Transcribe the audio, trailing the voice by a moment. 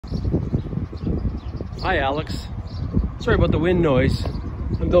Hi Alex, sorry about the wind noise.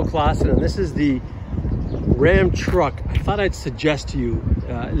 I'm Bill Klassen and this is the Ram truck I thought I'd suggest to you.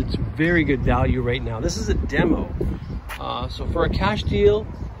 It's very good value right now. This is a demo. So for a cash deal,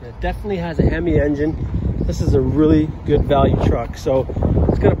 it definitely has a Hemi engine. This is a really good value truck. So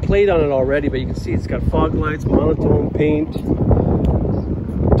it's got a plate on it already, but you can see it's got fog lights, monotone paint,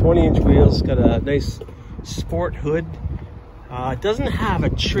 20-inch wheels, got a nice sport hood. It doesn't have a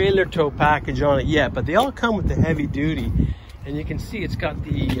trailer tow package on it yet, but they all come with the heavy duty. And you can see it's got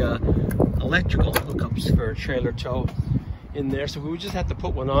the electrical hookups for a trailer tow in there. So we would just have to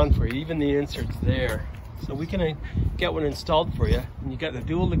put one on for you, even the inserts there. So we can get one installed for you. And you got the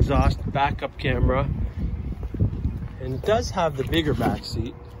dual exhaust backup camera. And it does have the bigger back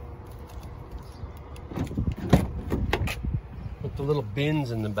seat with the little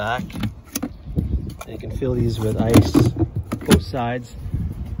bins in the back. And you can fill these with ice, both sides.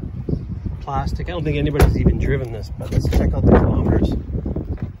 Plastic. I don't think anybody's even driven this, but let's check out the kilometers.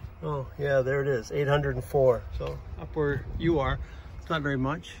 Oh yeah, there it is, 804. So up where you are, it's not very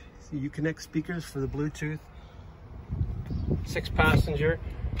much. So you connect speakers for the Bluetooth. 6-passenger.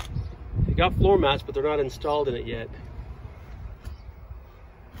 You got floor mats, but they're not installed in it yet.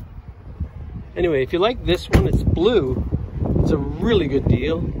 Anyway, if you like this one, it's blue. It's a really good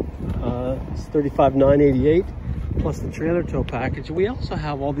deal. It's $35,988 plus the trailer tow package. We also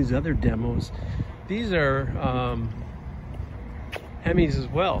have all these other demos. These are Hemis as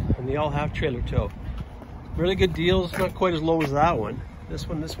well, and they all have trailer tow. Really good deals, not quite as low as that one. This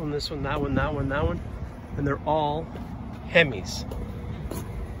one, this one, this one, that one, that one, that one, and they're all Hemis.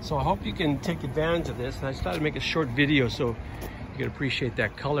 So I hope you can take advantage of this. And I just thought I'd make a short video so you can appreciate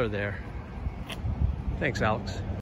that color there. Thanks, Alex.